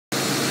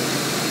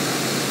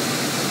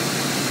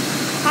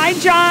Hi,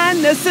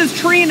 John. This is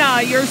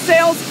Trina, your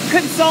sales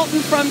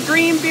consultant from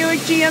Green Buick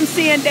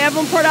GMC in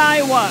Davenport,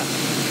 Iowa.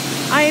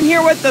 I am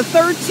here with the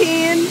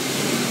 13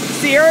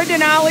 Sierra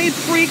Denali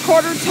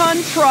 3/4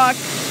 ton truck.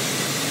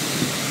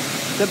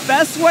 The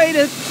best way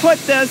to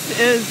put this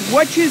is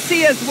what you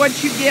see is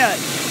what you get.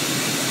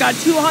 It's got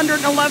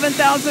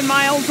 211,000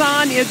 miles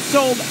on. It's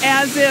sold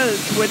as is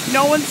with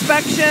no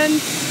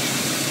inspection,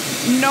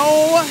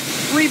 no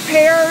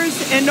repairs,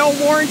 and no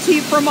warranty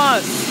from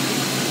us.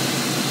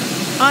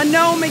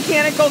 Unknown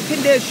mechanical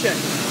condition.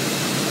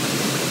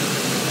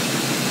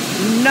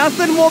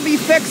 Nothing will be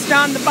fixed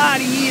on the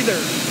body either.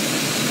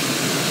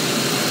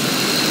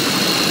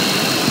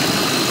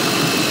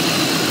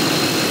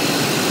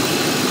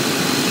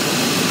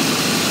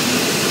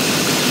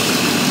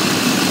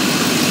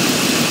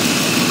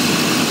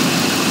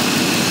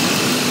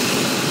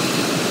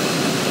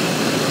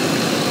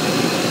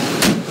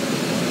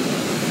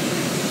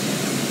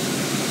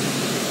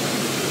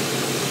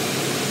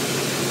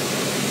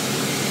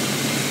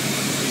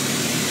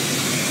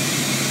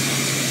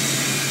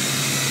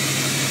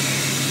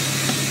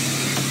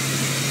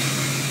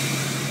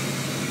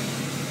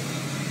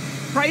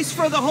 Price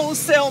for the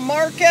wholesale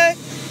market.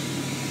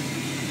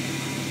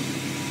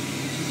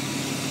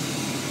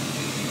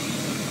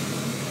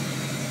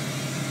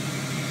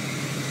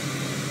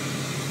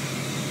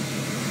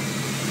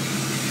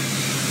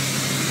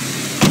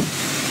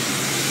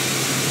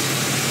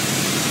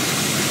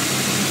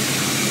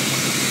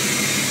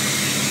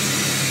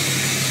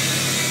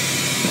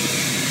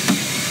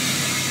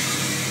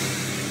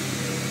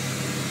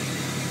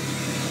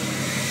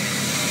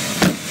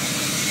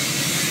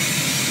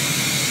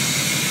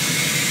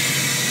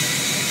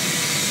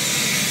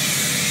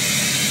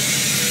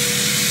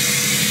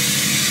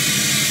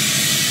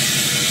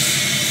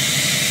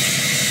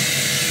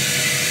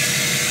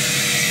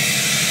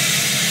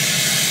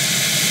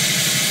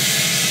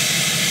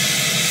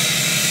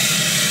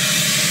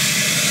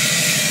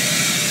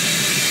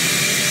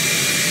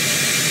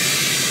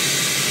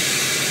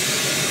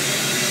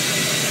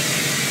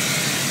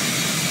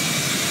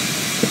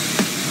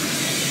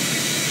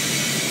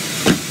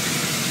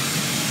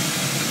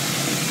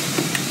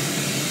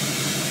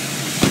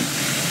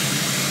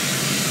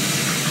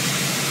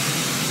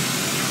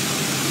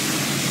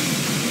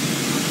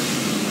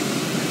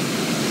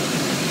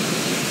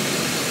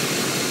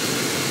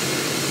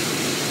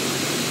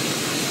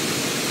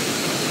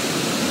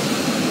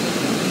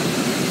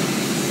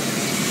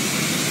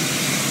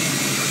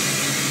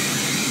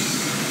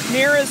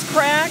 Mirror is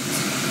cracked,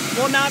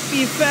 will not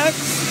be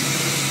fixed.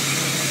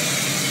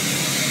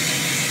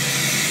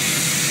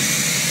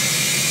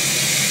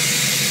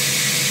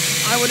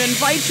 I would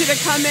invite you to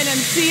come in and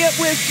see it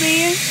with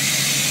me.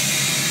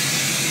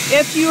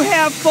 If you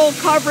have full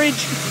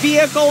coverage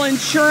vehicle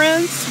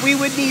insurance, we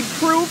would need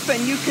proof,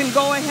 and you can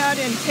go ahead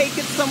and take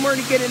it somewhere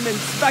to get it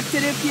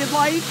inspected if you'd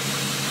like.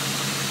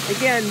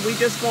 Again, we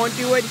just won't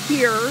do it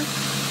here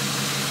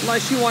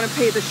unless you want to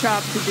pay the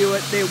shop to do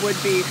it.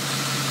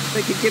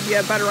 They could give you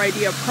a better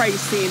idea of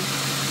pricing.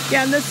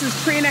 Again, this is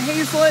Trina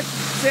Hazlett,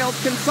 sales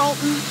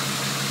consultant,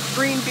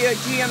 Green Buick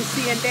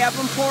GMC in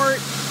Davenport,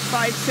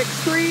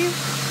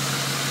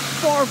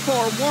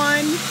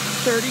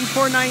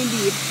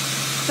 563-441-3490.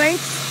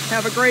 Thanks.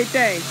 Have a great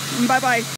day. Bye-bye.